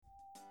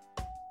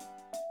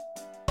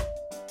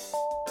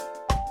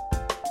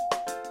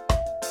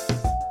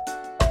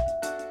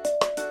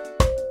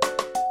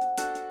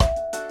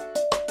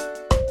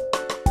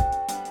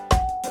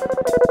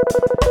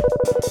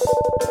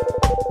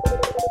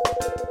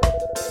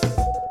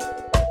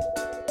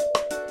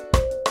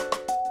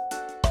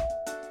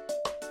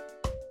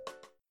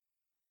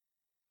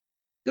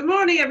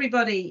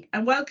everybody,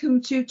 and welcome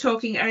to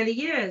Talking Early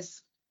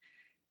Years.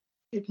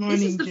 Good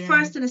This is morning, the Jen.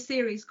 first in a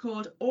series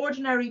called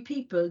Ordinary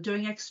People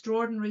Doing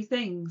Extraordinary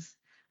Things.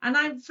 And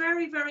I'm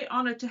very, very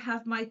honoured to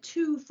have my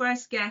two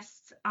first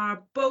guests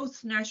are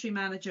both nursery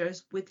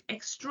managers with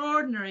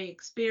extraordinary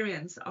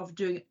experience of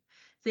doing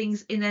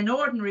things in an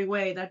ordinary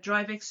way that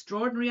drive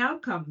extraordinary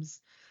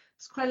outcomes.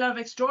 There's quite a lot of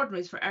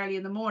extraordinaries for early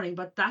in the morning,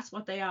 but that's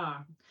what they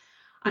are.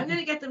 I'm going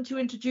to get them to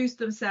introduce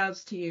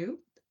themselves to you,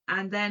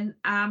 and then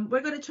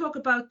we're going to talk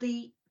about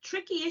the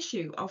tricky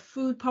issue of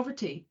food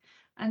poverty.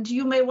 And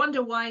you may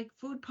wonder why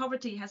food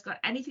poverty has got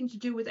anything to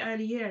do with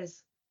early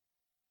years.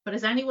 But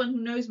as anyone who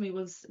knows me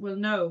will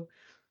know,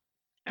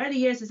 early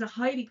years is a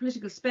highly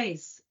political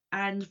space,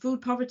 and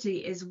food poverty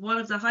is one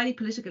of the highly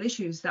political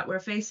issues that we're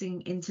facing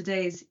in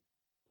today's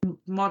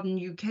modern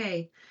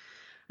UK.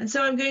 And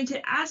so I'm going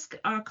to ask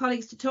our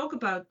colleagues to talk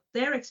about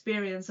their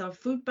experience of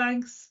food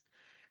banks,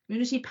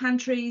 community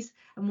pantries,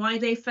 and why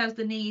they felt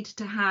the need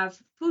to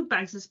have food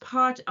banks as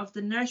part of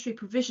the nursery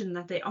provision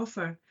that they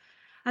offer,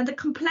 and the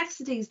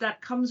complexities that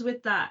comes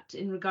with that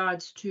in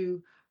regards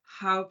to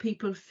how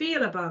people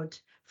feel about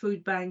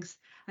food banks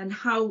and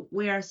how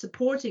we are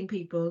supporting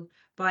people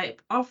by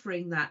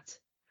offering that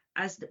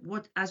as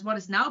what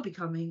is now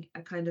becoming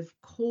a kind of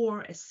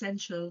core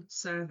essential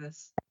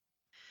service.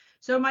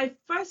 So my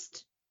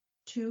first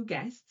two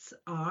guests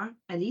are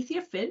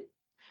Alethea Finn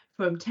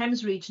from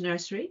Thames Reach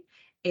Nursery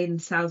in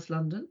South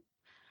London,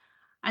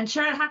 and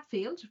Cheryl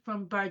Hatfield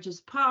from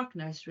Burgess Park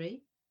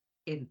Nursery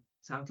in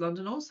South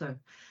London also.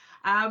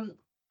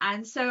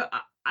 And so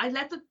I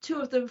let the two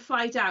of them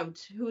fight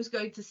out who's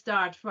going to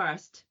start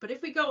first. But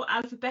if we go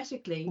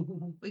alphabetically,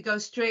 we go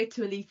straight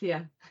to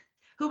Alethea,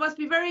 who must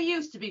be very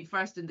used to being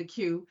first in the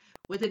queue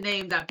with a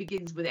name that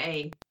begins with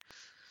A.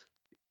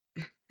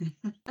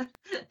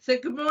 So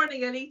good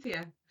morning,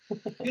 Alethea.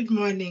 Good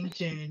morning,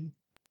 Jen.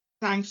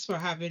 Thanks for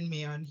having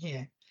me on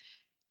here.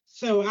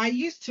 So I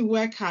used to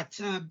work at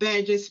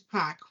Burgess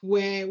Park,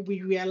 where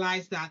we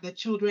realized that the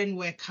children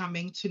were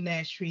coming to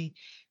nursery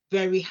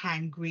very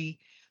hungry.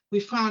 We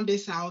found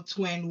this out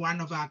when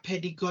one of our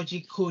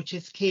pedagogy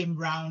coaches came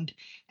round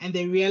and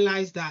they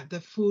realized that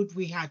the food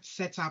we had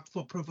set up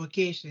for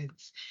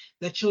provocations,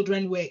 the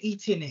children were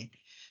eating it.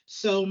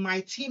 So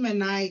my team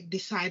and I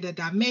decided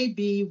that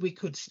maybe we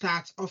could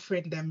start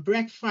offering them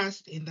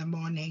breakfast in the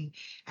morning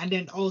and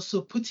then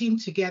also putting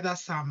together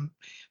some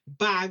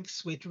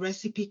bags with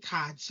recipe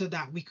cards so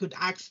that we could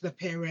ask the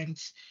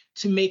parents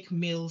to make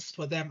meals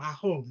for them at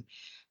home.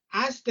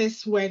 As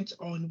this went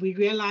on, we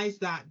realized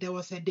that there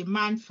was a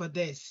demand for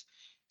this.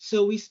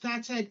 So we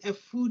started a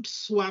food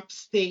swap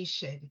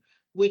station,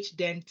 which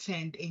then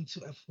turned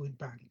into a food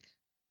bank.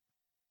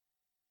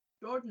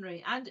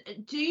 Extraordinary. And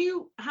do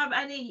you have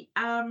any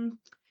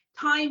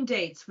time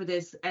dates for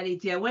this,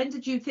 Alethea? When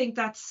did you think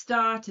that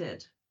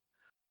started?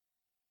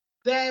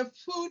 The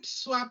food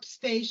swap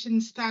station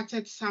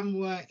started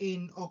somewhere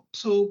in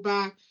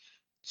October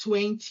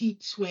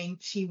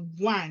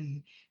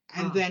 2021.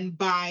 And then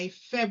by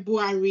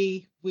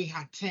February, we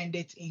had turned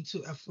it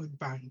into a food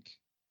bank.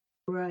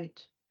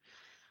 Right.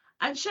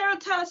 And Cheryl,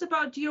 tell us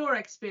about your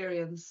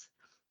experience.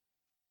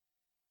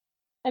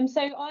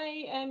 So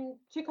I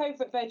took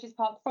over at Burgess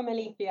Park from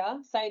Alethea.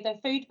 So the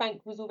food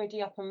bank was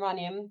already up and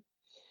running.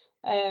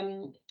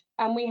 And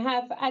we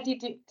have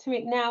added it to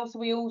it now. So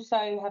we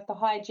also have the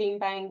hygiene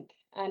bank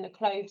and a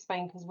clothes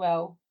bank as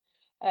well.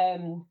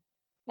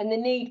 And the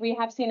need, we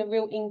have seen a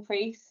real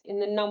increase in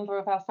the number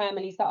of our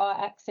families that are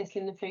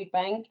accessing the food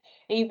bank,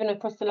 even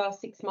across the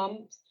last 6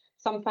 months.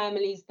 Some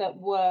families that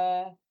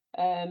were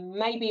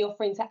maybe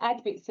offering to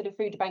add bits to the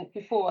food bank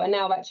before are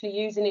now actually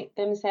using it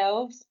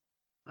themselves.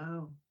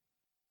 Wow.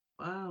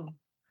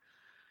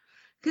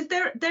 Because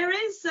there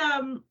is,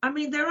 I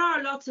mean, there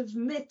are lots of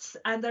myths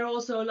and there are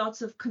also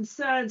lots of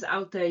concerns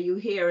out there you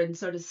hear in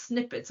sort of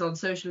snippets on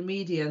social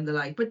media and the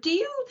like. But do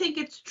you think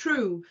it's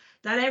true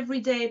that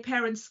everyday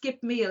parents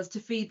skip meals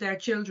to feed their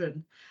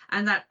children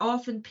and that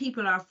often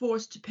people are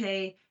forced to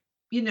pay,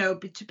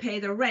 to pay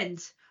their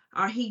rent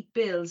or heat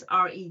bills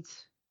or eat?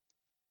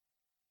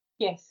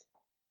 Yes.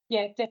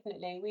 Yeah,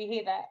 definitely. We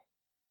hear that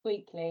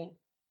weekly.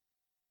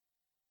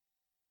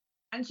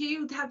 And do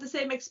you have the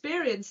same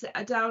experience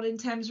down in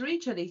Thames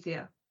Reach,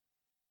 Alethea?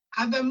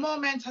 At the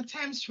moment at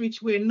Thames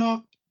Reach, we're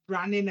not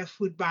running a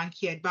food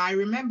bank yet, but I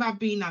remember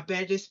being at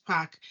Burgess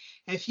Park,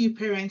 a few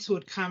parents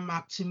would come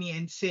up to me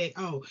and say,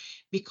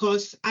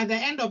 because at the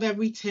end of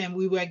every term,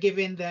 we were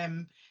giving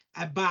them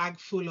a bag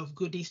full of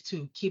goodies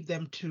to keep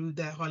them through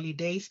the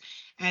holidays.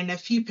 And a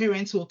few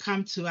parents will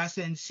come to us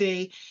and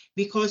say,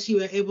 because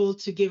you were able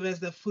to give us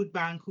the food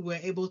bank, we were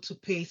able to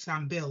pay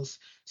some bills.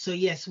 So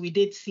yes, we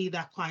did see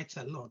that quite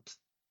a lot.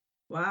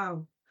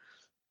 Wow.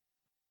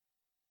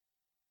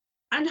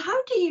 And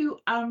how do you,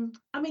 I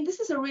mean, this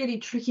is a really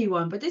tricky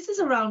one, but this is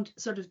around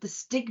sort of the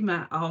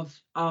stigma of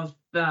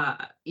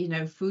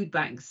food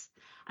banks.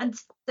 And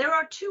there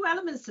are two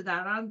elements to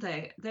that, aren't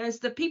there? There's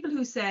the people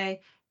who say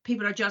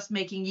people are just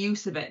making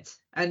use of it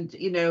and,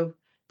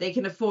 they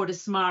can afford a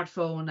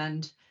smartphone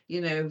and,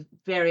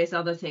 various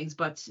other things,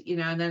 but, and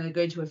then they're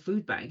going to a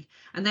food bank.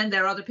 And then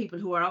there are other people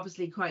who are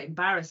obviously quite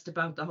embarrassed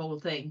about the whole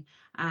thing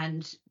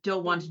and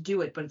don't want to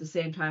do it, but at the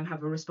same time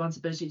have a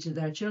responsibility to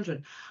their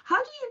children. How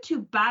do you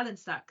two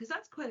balance that? Because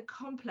that's quite a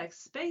complex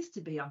space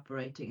to be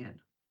operating in.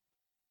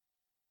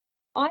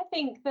 I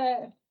think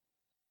that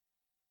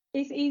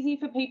it's easy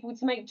for people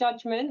to make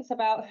judgments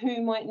about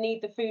who might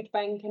need the food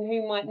bank and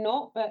who might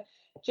not, but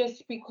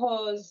just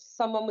because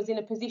someone was in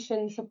a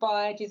position to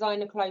buy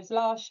designer clothes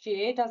last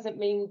year doesn't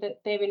mean that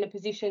they're in a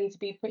position to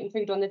be putting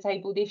food on the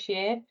table this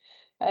year.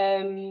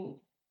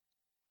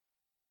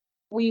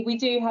 We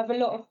do have a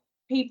lot of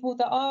people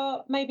that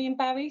are maybe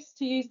embarrassed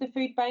to use the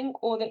food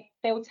bank, or that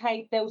they'll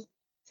tell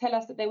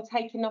us that they'll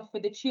take enough for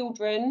the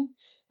children,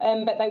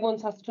 but they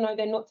want us to know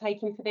they're not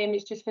taking for them,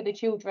 it's just for the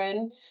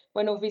children,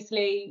 when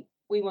obviously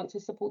we want to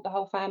support the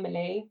whole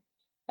family.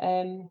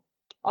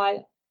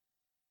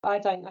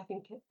 I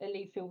think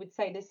Alethea would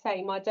say the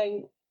same. I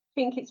don't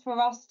think it's for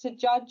us to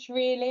judge,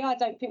 really. I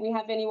don't think we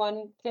have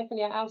anyone,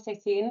 definitely at our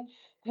setting,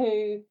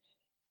 who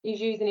is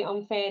using it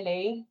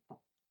unfairly.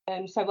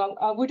 So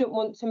I wouldn't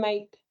want to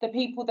make the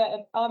people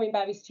that are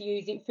embarrassed to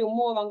use it feel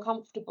more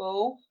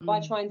uncomfortable by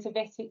trying to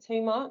vet it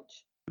too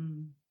much.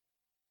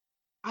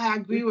 I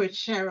agree with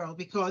Cheryl,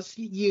 because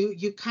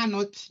you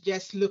cannot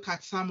just look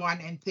at someone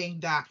and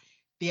think that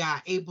they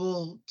are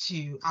able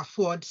to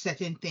afford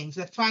certain things.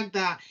 The fact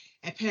that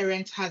a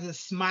parent has a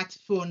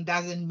smartphone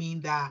doesn't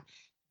mean that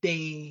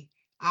they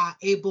are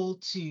able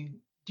to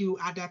do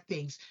other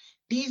things.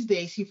 These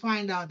days, you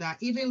find out that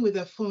even with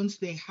the phones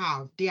they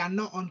have, they are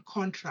not on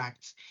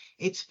contracts.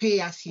 It's pay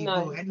as you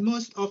go. And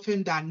most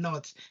often than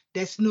not,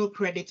 there's no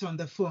credit on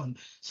the phone.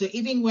 So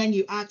even when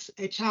you ask,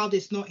 a child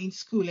is not in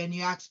school and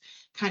you ask,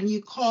 can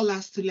you call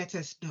us to let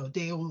us know?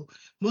 They will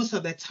most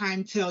of the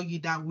time tell you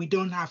that we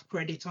don't have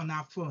credit on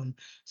our phone.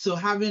 So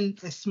having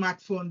a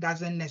smartphone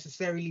doesn't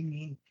necessarily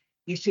mean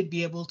you should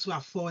be able to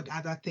afford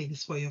other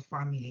things for your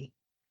family.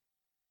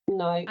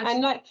 No,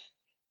 and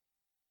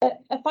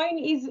a phone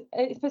is,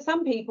 for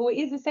some people, it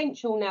is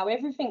essential now.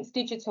 Everything's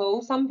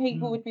digital. Some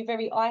people would be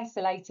very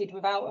isolated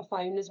without a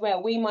phone as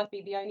well. We might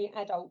be the only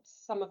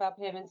adults some of our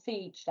parents see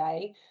each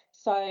day.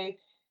 So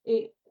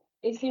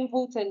it's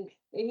important.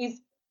 It is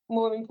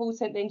more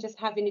important than just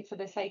having it for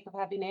the sake of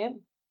having it.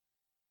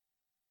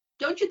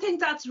 Don't you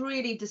think that's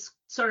really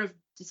sort of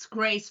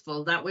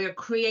disgraceful, that we're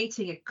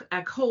creating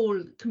a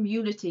whole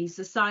community,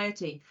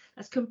 society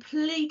that's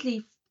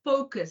completely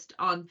focused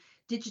on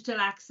digital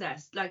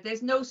access? Like,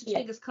 there's no such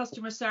thing as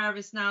customer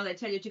service now. They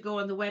tell you to go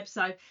on the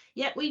website,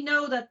 yet we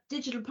know that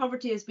digital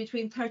poverty is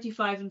between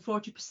 35 and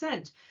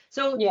 40%.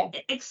 So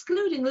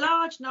excluding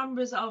large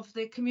numbers of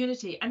the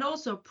community, and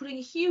also putting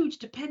a huge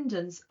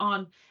dependence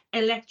on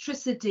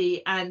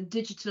electricity and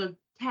digital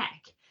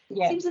tech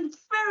seems a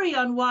very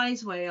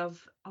unwise way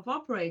of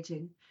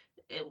operating.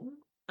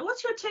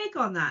 What's your take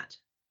on that?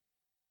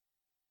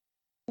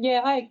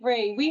 Yeah, I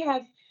agree. We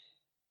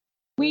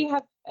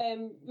have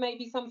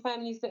maybe some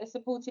families that are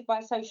supported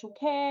by social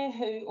care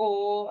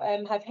or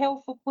have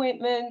health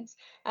appointments,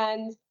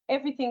 and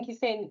everything is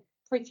sent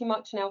pretty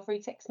much now through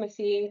text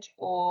message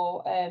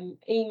or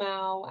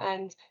email,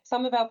 and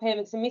some of our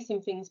parents are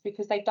missing things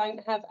because they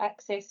don't have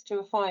access to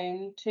a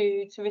phone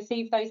to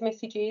receive those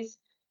messages.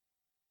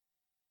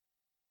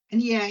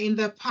 And in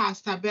the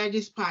past at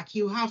Burgess Park,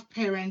 you have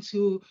parents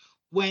who,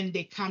 when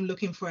they come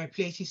looking for a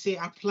place, you say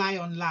apply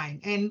online,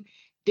 and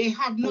they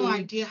have no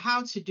idea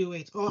how to do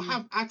it or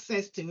have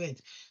access to it.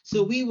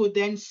 So we would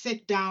then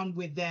sit down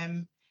with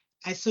them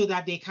so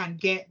that they can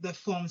get the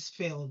forms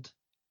filled.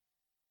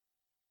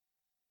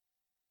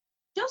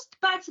 Just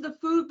back to the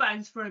food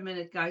banks for a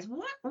minute, guys.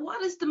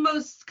 What is the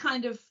most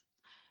kind of,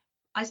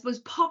 I suppose,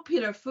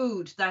 popular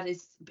food that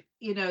is,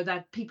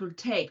 that people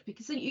take?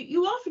 Because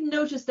you often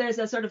notice there's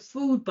a sort of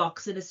food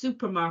box in a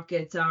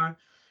supermarket, or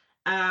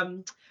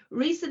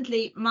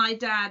recently my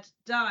dad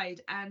died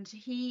and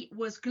he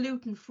was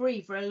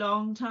gluten-free for a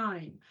long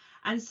time.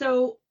 And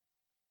so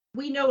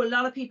we know a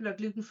lot of people are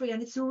gluten-free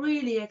and it's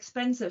really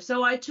expensive.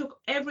 So I took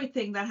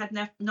everything that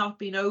had not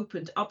been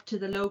opened up to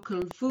the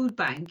local food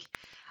bank,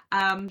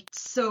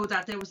 so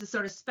that there was a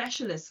sort of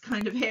specialist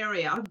kind of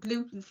area of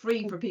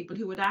gluten-free for people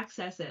who would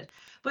access it.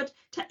 But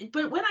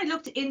when I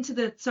looked into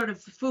the sort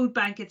of food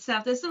bank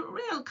itself, there's a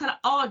real kind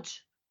of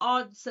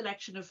odd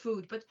selection of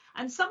food,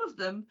 and some of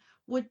them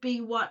would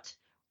be what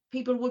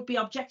people would be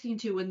objecting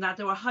to, in that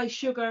there were high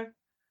sugar,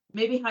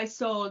 maybe high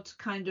salt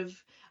kind of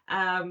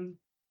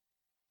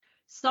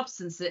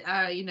substance,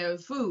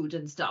 food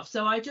and stuff.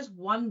 So I just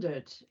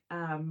wondered,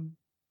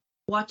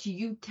 what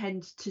you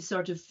tend to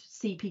sort of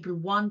see people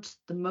want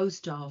the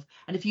most of,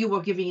 and if you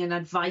were giving an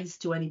advice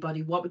to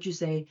anybody, what would you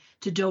say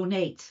to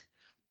donate?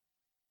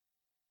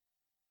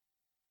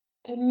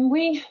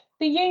 The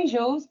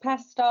usuals: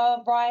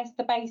 pasta, rice,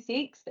 the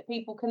basics that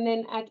people can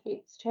then add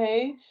bits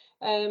to,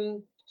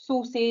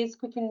 sauces,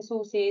 cooking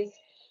sauces,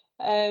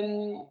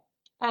 and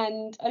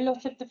a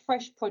lot of the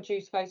fresh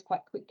produce goes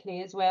quite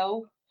quickly as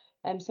well.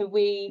 So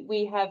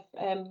we have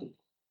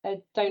a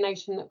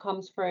donation that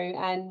comes through,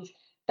 and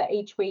that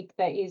each week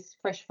that is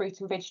fresh fruit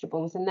and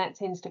vegetables, and that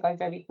tends to go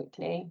very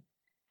quickly.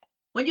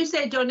 When you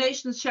say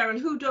donations, Cheryl,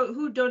 who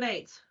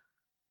donates?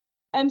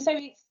 So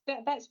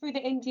that's through the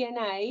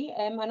NDNA,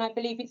 and I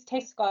believe it's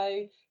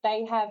Tesco.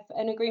 They have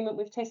an agreement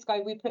with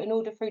Tesco. We put an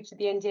order through to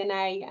the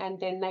NDNA, and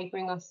then they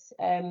bring us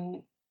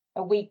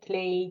a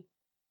weekly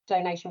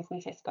donation from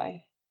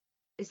Tesco.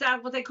 Is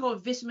that what they call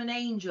Vitamin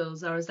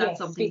Angels, or is that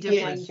something Vitamin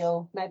different?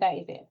 Angel. No, that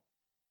is it.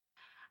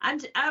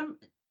 And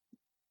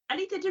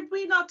Anita, did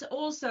we not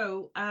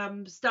also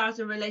start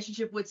a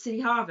relationship with City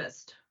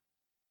Harvest?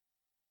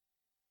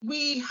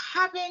 We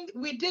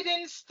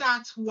didn't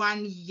start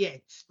one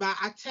yet, but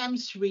at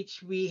Thames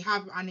Reach, we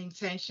have an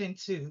intention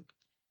to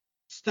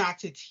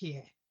start it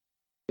here.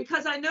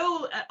 Because I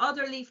know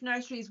other leaf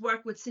nurseries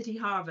work with City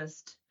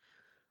Harvest,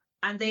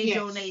 and they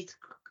donate,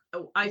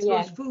 I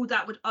suppose, food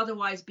that would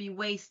otherwise be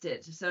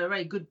wasted. So a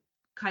very good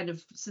kind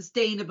of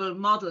sustainable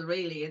model,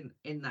 really,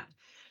 in that.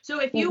 So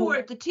if you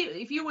were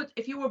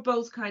if you were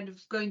both kind of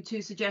going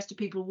to suggest to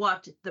people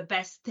what the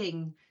best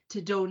thing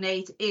to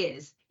donate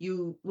is,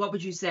 what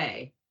would you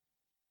say?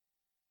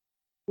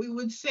 We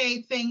would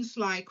say things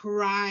like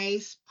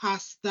rice,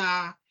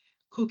 pasta,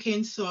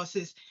 cooking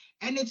sauces.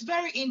 And it's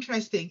very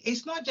interesting.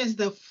 It's not just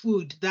the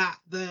food that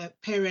the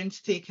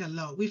parents take a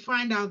lot. We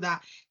find out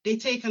that they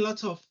take a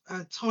lot of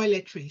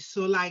toiletries.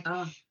 So like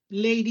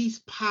ladies'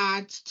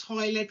 pads,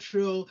 toilet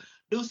roll,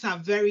 those are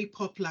very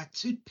popular.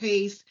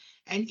 Toothpaste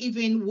and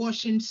even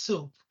washing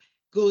soap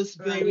goes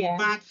very,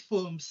 bath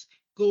foams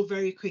go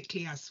very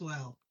quickly as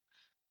well.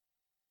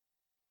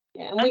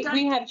 Yeah, and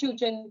we have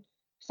children,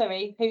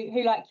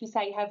 who like you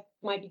say, have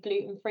maybe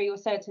gluten-free or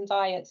certain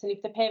diets. And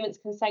if the parents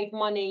can save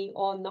money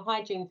on the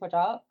hygiene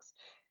products,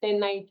 then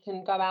they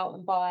can go out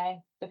and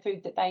buy the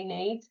food that they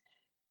need.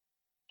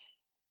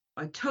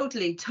 I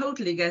totally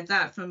get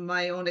that from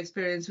my own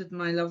experience with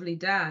my lovely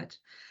dad.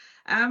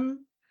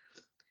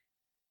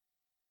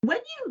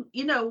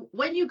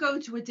 When you go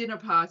to a dinner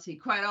party,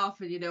 quite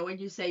often, when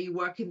you say you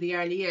work in the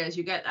early years,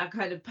 you get that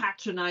kind of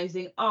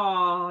patronizing,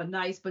 oh,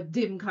 nice but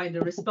dim kind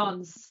of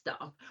response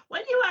stuff.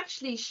 When you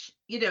actually,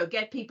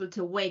 get people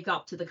to wake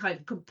up to the kind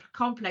of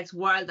complex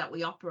world that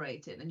we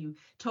operate in, and you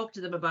talk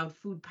to them about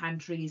food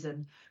pantries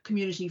and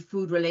community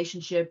food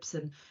relationships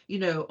and,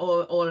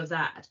 all of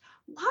that,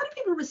 how do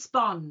people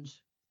respond?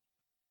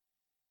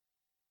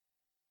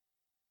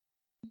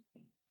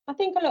 I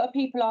think a lot of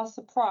people are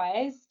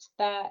surprised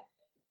that,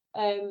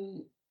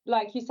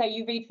 like you say,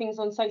 you read things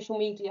on social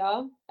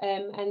media,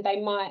 and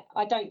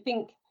I don't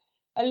think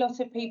a lot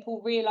of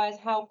people realise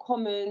how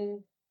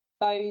common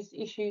those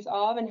issues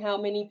are and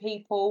how many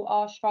people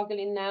are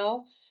struggling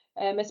now,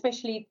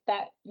 especially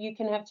that you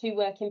can have two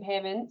working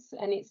parents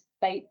and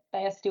they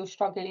are still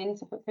struggling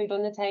to put food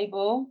on the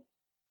table.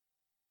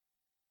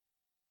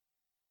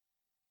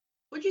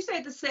 Would you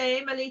say the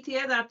same,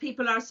 Alethea, that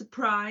people are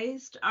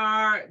surprised,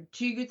 or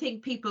do you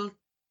think people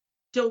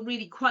don't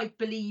really quite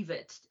believe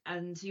it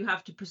and you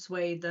have to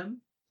persuade them?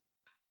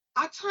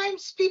 At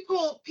times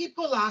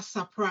people are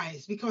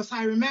surprised, because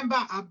I remember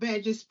at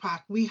Burgess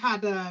Park we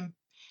had a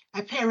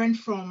parent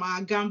from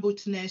our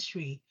Gambut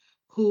nursery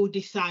who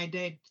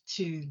decided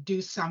to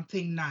do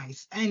something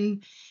nice,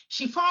 and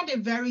she found it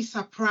very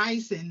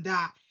surprising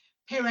that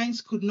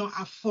parents could not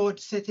afford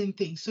certain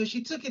things. So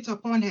she took it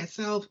upon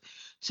herself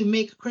to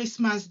make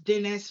Christmas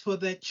dinners for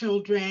the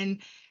children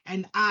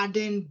and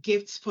adding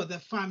gifts for the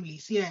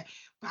families. Yeah,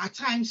 at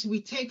times we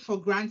take for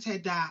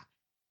granted that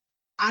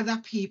other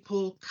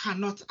people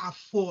cannot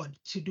afford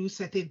to do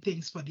certain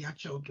things for their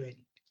children.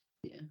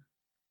 Yeah.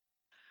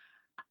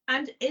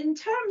 And in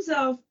terms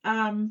of,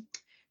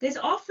 there's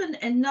often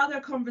another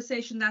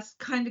conversation that's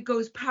kind of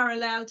goes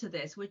parallel to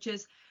this, which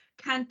is,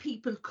 can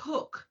people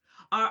cook?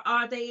 Or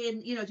are they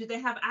do they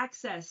have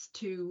access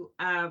to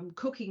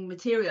cooking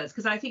materials?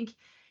 Because I think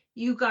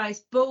you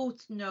guys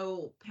both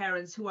know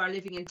parents who are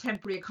living in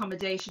temporary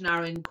accommodation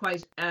are in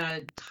quite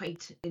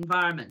tight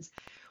environments.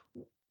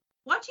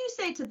 What do you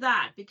say to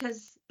that?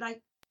 Because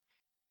like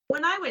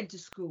when I went to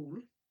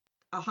school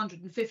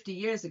 150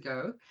 years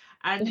ago,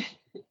 and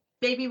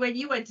maybe when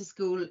you went to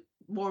school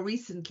more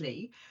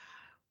recently,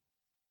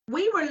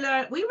 we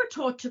were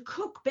taught to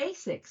cook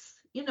basics.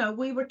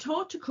 We were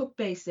taught to cook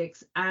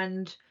basics,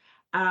 and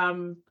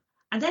then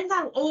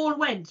that all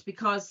went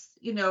because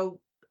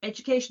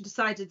education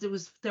decided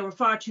they were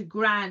far too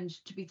grand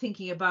to be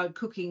thinking about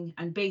cooking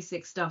and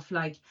basic stuff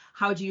like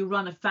how do you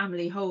run a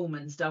family home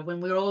and stuff when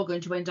we're all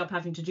going to end up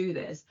having to do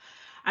this.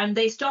 And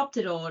they stopped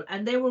it all,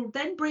 and they were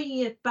then bringing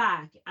it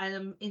back. I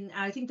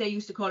think they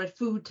used to call it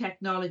food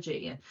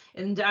technology.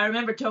 And I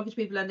remember talking to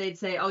people, and they'd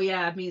say, "Oh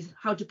yeah, it means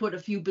how to put a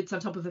few bits on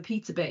top of a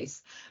pizza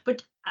base."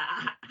 But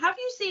have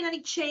you seen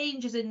any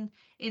changes in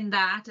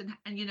that, and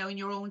in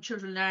your own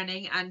children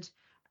learning, and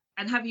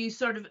have you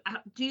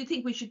do you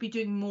think we should be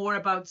doing more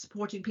about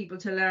supporting people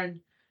to learn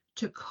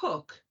to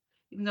cook,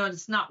 even though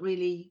it's not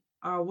really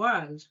our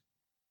world?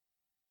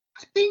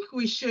 I think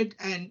we should,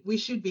 and we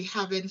should be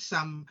having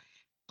some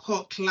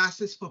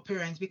classes for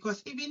parents,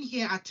 because even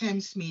here at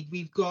Thamesmead,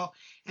 we've got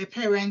a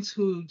parent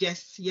who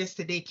just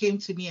yesterday came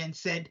to me and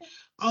said,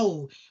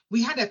 oh,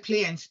 we had a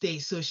play and stay,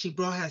 so she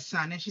brought her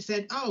son and she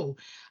said, oh,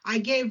 I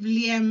gave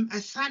Liam a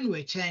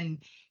sandwich and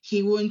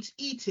he won't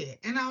eat it.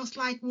 And I was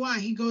like, why?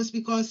 He goes,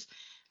 because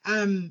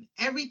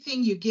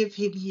everything you give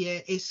him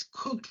here is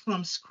cooked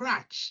from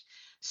scratch.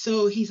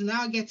 So he's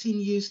now getting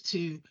used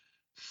to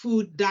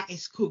food that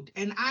is cooked,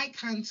 and I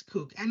can't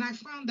cook. And I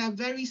found that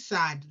very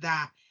sad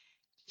that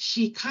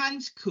she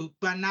can't cook,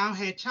 but now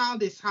her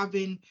child is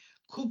having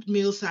cooked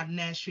meals at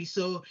nursery.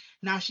 So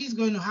now she's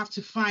going to have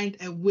to find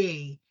a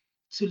way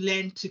to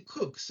learn to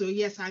cook. So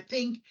yes, I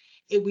think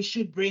we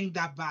should bring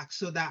that back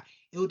so that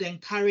it would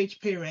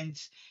encourage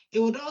parents. It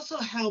would also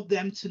help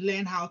them to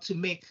learn how to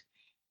make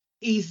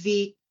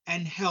easy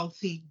and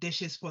healthy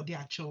dishes for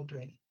their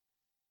children.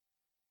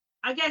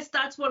 I guess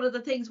that's one of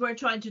the things we're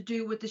trying to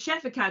do with the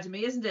Chef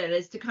Academy, isn't it?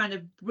 Is to kind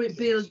of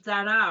build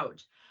that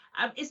out.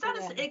 Is that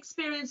an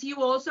experience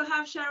you also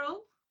have, Cheryl?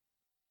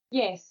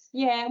 Yes,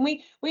 yeah, and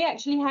we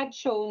actually had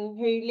Sean,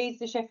 who leads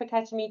the Chef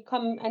Academy,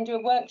 come and do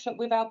a workshop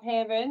with our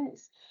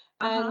parents,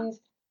 and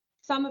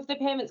some of the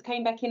parents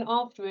came back in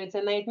afterwards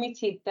and they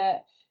admitted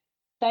that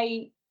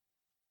they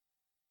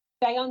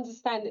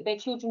understand that their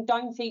children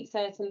don't eat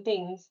certain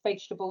things,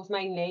 vegetables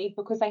mainly,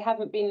 because they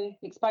haven't been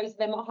exposed to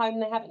them at home.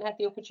 They haven't had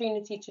the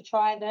opportunity to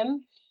try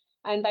them.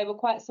 And they were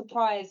quite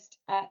surprised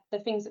at the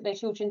things that their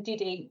children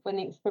did eat when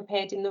it was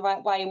prepared in the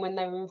right way and when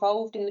they were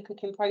involved in the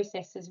cooking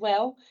process as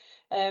well.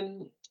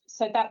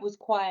 So that was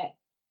quite,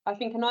 I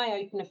think, an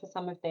eye-opener for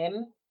some of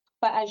them.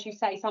 But as you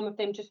say, some of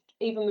them just,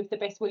 even with the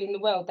best will in the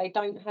world, they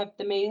don't have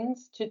the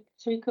means to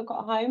cook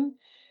at home.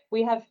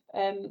 We have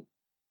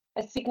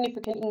a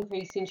significant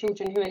increase in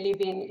children who are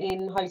living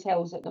in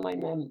hotels at the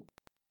moment.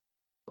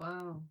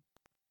 Wow.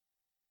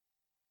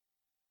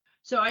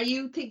 So are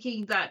you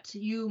thinking that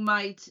you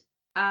might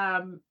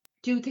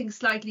do things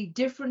slightly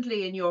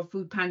differently in your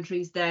food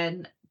pantries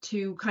then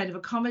to kind of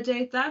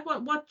accommodate that?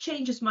 What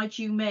changes might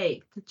you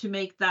make to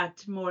make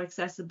that more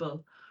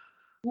accessible?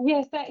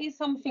 Yes, that is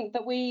something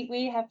that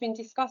we have been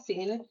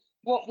discussing,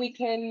 what we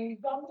can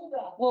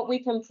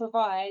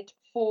provide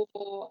for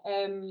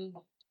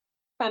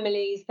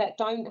families that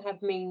don't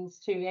have means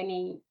to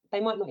they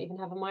might not even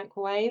have a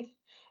microwave,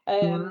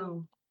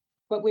 Wow.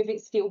 but with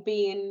it still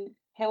being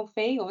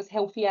healthy, or as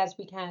healthy as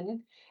we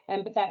can.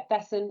 But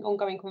that's an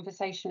ongoing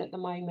conversation at the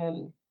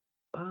moment.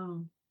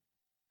 Wow.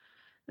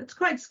 It's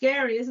quite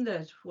scary, isn't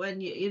it? When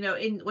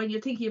when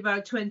you're thinking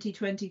about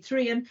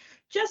 2023, and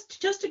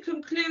just to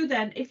conclude,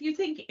 then, if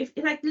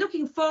like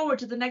looking forward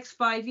to the next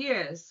 5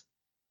 years,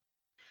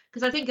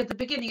 because I think at the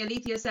beginning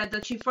Alethea said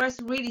that she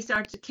first really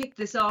started to kick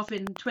this off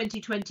in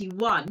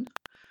 2021.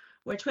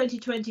 We're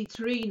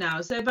 2023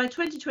 now, so by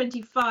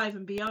 2025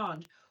 and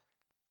beyond,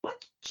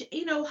 what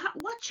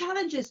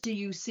challenges do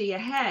you see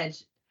ahead?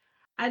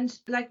 And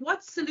like,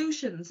 what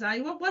solutions?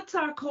 What's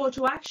our call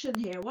to action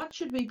here? What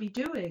should we be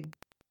doing?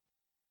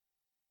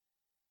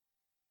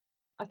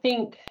 I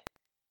think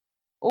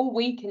all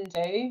we can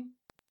do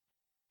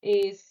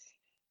is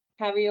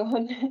carry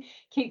on,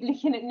 keep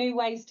looking at new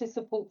ways to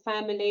support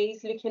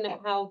families, looking at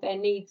how their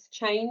needs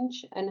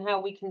change and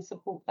how we can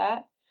support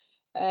that,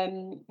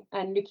 and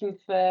looking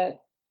for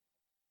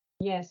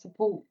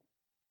support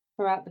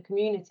throughout the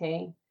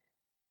community.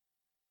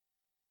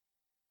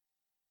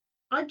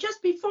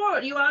 Just before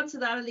you answer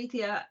that,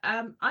 Alethea,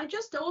 I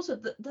just also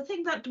the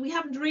thing that we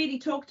haven't really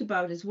talked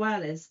about as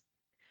well is,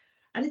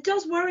 and it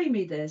does worry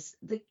me, the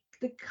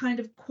kind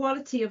of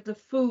quality of the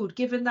food,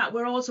 given that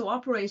we're also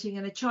operating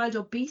in a child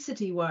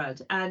obesity world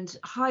and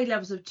high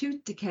levels of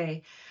tooth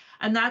decay,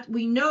 and that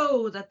we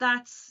know that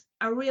that's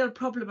a real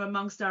problem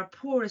amongst our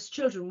poorest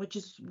children, which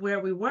is where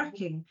we're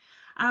working.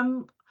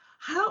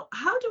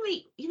 How do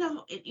we,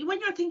 when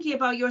you're thinking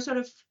about your sort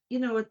of,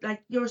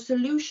 like your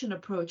solution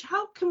approach,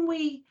 how can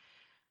we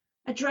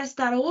address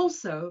that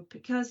also?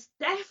 Because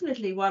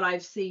definitely what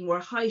I've seen were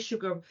high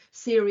sugar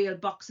cereal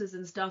boxes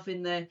and stuff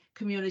in the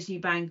community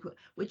bank,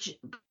 which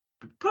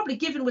probably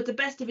given with the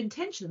best of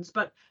intentions,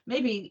 but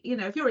maybe,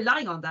 if you're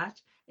relying on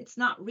that, it's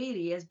not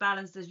really as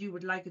balanced as you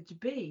would like it to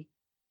be.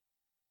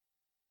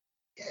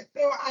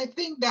 So I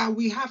think that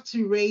we have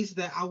to raise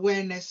the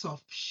awareness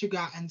of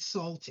sugar and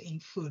salt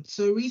in food.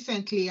 So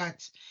recently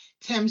at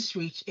Thames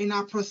Reach, in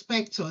our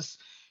prospectus,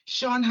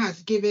 Sean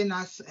has given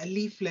us a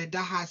leaflet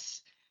that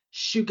has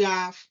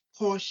sugar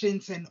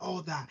portions and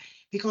all that,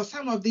 because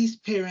some of these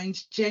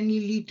parents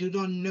genuinely do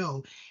not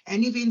know,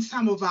 and even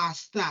some of our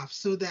staff.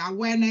 So the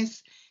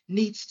awareness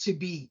needs to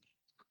be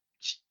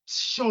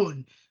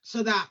shown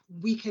so that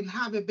we can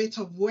have a bit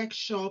of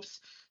workshops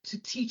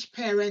to teach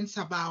parents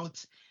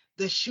about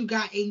the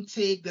sugar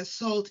intake, the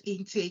salt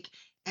intake,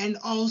 and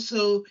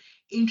also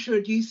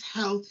introduce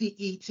healthy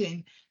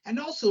eating. And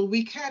also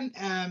we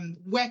can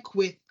work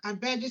with,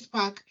 at Burgess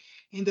Park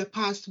in the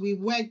past, we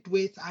worked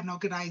with an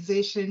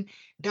organization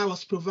that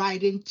was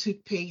providing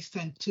toothpaste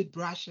and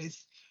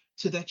toothbrushes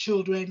to the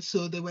children.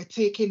 So they were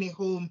taking it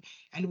home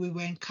and we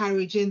were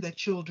encouraging the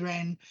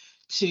children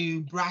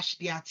to brush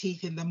their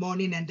teeth in the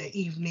morning and the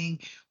evening.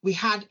 We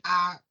had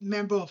our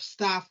member of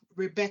staff,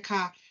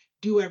 Rebecca,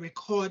 do a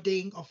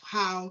recording of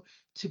how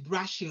to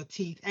brush your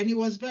teeth, and it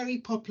was very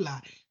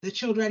popular. The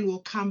children will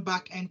come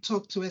back and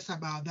talk to us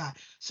about that.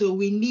 So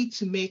we need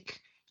to make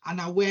an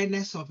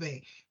awareness of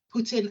it,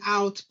 putting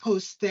out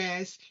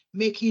posters,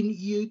 making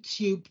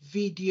YouTube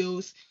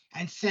videos,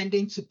 and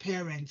sending to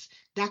parents.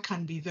 That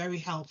can be very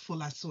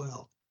helpful as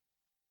well.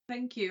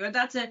 Thank you. And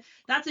that's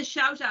a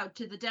shout out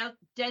to the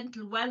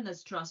Dental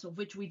Wellness Trust, of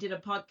which we did a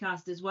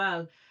podcast as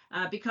well,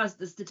 because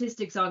the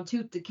statistics on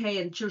tooth decay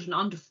in children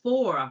under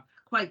 4 are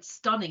quite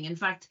stunning. In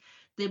fact,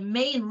 the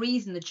main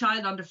reason the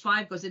child under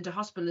 5 goes into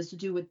hospital is to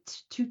do with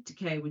tooth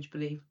decay, would you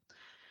believe?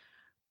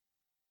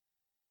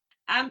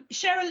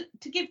 Cheryl,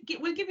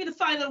 we'll give you the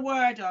final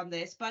word on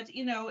this, but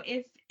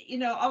if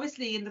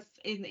obviously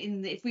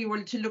if we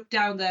were to look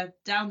down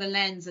the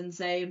lens and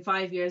say in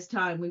 5 years'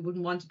 time we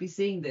wouldn't want to be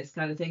seeing this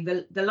kind of thing,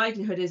 the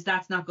likelihood is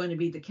that's not going to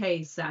be the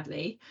case,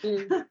 sadly.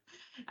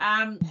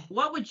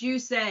 What would you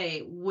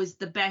say was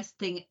the best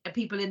thing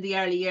people in the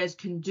early years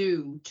can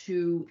do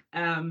to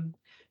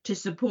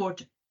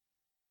support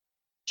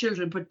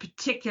children, but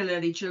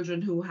particularly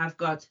children who have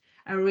got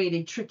a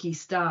really tricky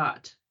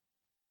start?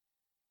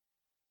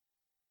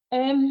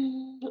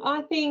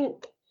 I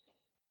think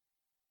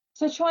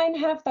to try and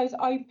have those that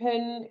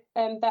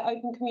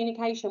open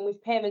communication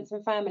with parents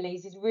and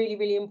families is really,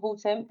 really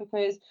important,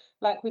 because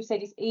like we've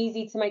said, it's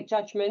easy to make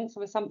judgments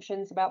or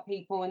assumptions about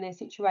people and their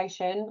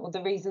situation or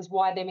the reasons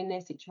why they're in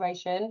their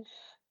situation,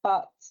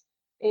 but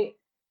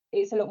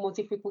it's a lot more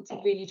difficult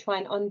to really try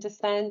and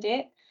understand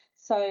it.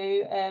 So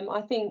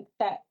I think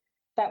that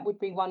would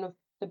be one of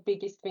the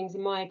biggest things,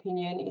 in my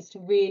opinion, is to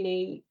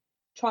really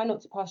try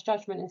not to pass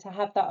judgment and to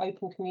have that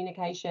open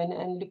communication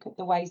and look at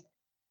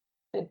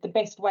the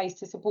best ways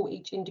to support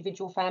each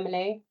individual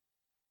family.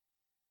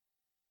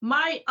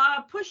 My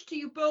push to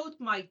you both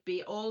might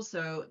be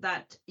also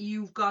that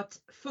you've got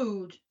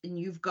food and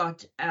you've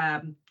got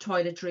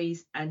toiletries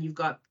and you've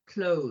got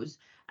clothes,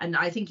 and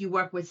I think you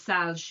work with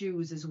Sal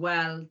Shoes as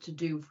well to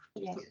do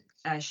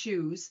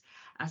shoes.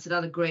 That's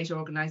another great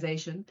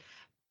organisation.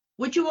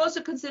 Would you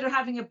also consider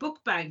having a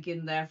book bank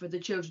in there for the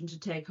children to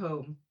take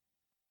home?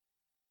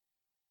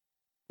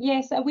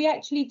 Yes, we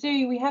actually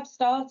do. We have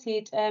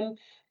started.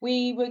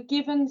 We were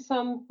given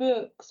some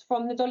books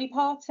from the Dolly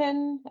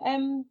Parton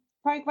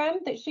programme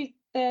that she's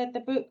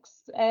the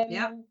books.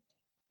 The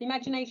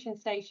Imagination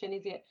Station,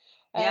 is it?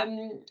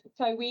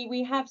 So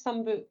we have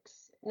some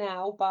books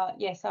now, but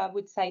yes, I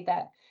would say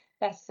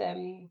that's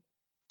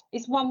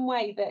it's one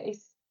way that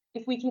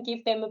if we can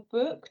give them a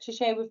book to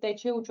share with their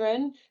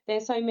children,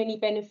 there's so many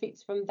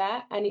benefits from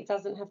that, and it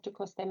doesn't have to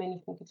cost them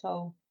anything at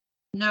all.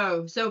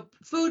 No, so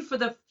food for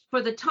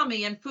the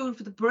tummy and food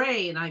for the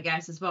brain, I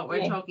guess, is what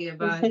we're talking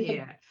about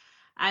here.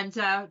 And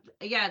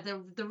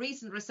the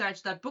recent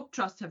research that Book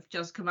Trust have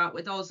just come out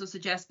with also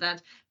suggests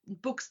that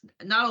books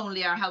not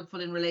only are helpful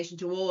in relation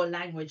to all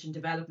language and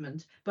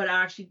development, but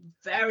are actually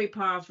very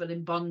powerful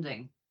in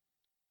bonding.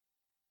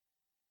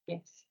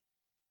 Yes.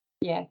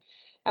 Yeah.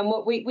 And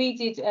what we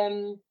did,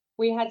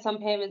 we had some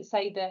parents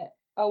say that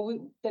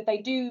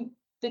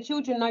the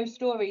children know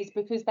stories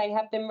because they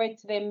have them read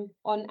to them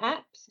on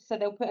apps. So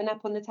they'll put an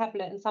app on the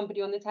tablet and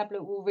somebody on the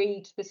tablet will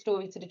read the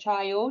story to the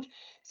child.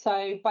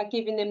 So by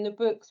giving them the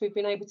books, we've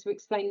been able to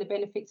explain the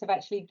benefits of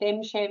actually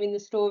them sharing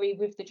the story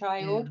with the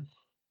child.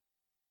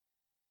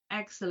 Yeah.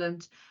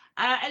 Excellent.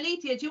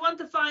 Alethea, do you want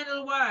the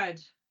final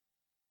word?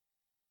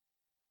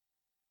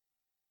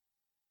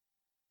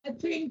 I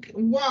think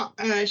what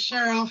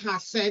Cheryl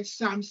has said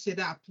sums it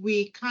up.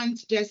 We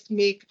can't just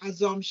make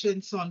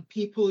assumptions on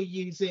people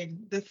using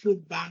the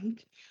food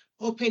bank.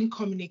 Open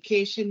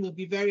communication will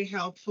be very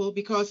helpful,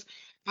 because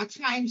at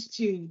times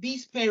too,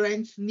 these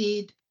parents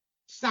need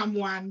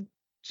someone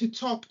to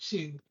talk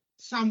to,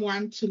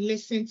 someone to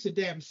listen to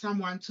them,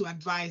 someone to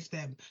advise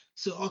them.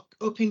 So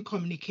open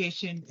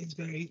communication is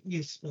very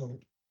useful.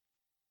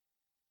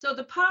 So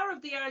the power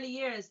of the early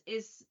years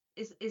is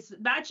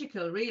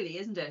magical, really,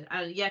 isn't it?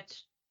 And yet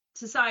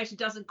society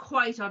doesn't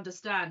quite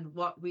understand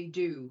what we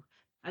do,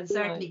 and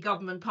certainly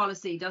government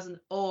policy doesn't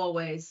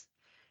always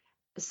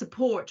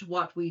support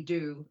what we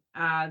do,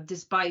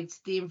 despite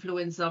the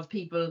influence of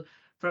people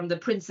from the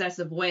Princess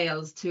of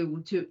Wales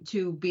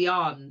to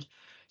beyond.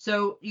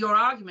 So your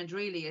argument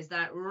really is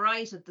that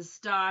right at the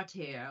start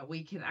here,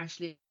 we can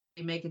actually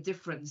make a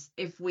difference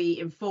if we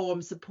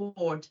inform,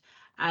 support,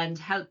 and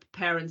help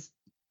parents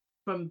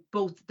from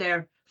both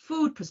their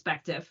food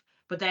perspective,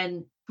 but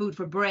then food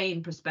for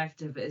brain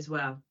perspective as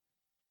well.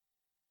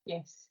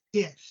 Yes.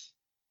 Yes.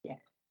 Yeah.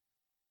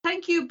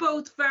 Thank you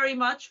both very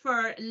much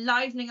for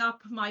livening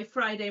up my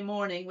Friday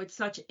morning with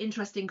such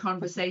interesting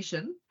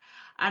conversation.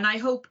 And I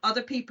hope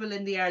other people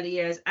in the early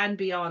years and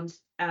beyond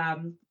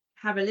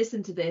have a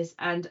listen to this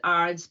and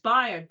are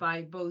inspired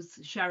by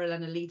both Cheryl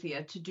and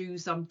Alethea to do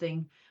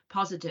something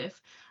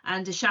positive.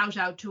 And a shout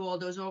out to all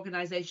those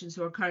organisations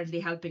who are currently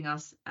helping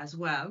us as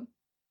well.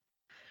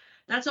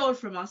 That's all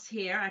from us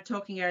here at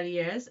Talking Early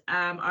Years.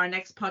 Our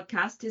next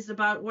podcast is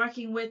about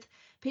working with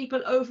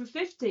people over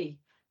 50,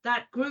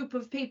 that group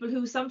of people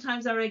who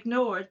sometimes are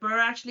ignored but are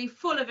actually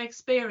full of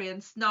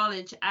experience,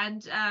 knowledge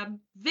and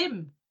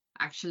vim,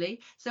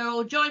 actually.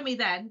 So join me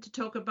then to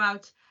talk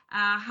about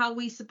how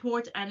we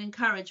support and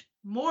encourage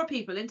more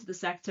people into the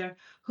sector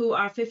who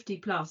are 50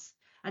 plus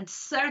and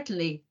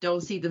certainly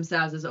don't see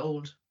themselves as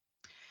old.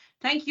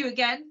 Thank you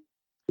again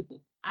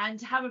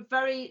and have a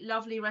very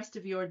lovely rest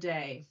of your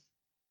day.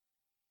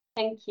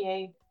 Thank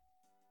you.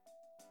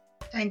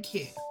 Thank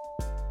you.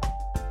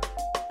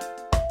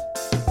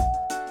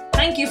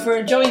 Thank you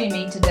for joining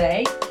me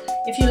today.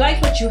 If you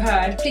like what you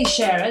heard, please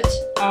share it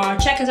or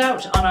check us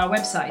out on our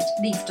website,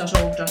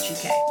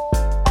 leaf.org.uk.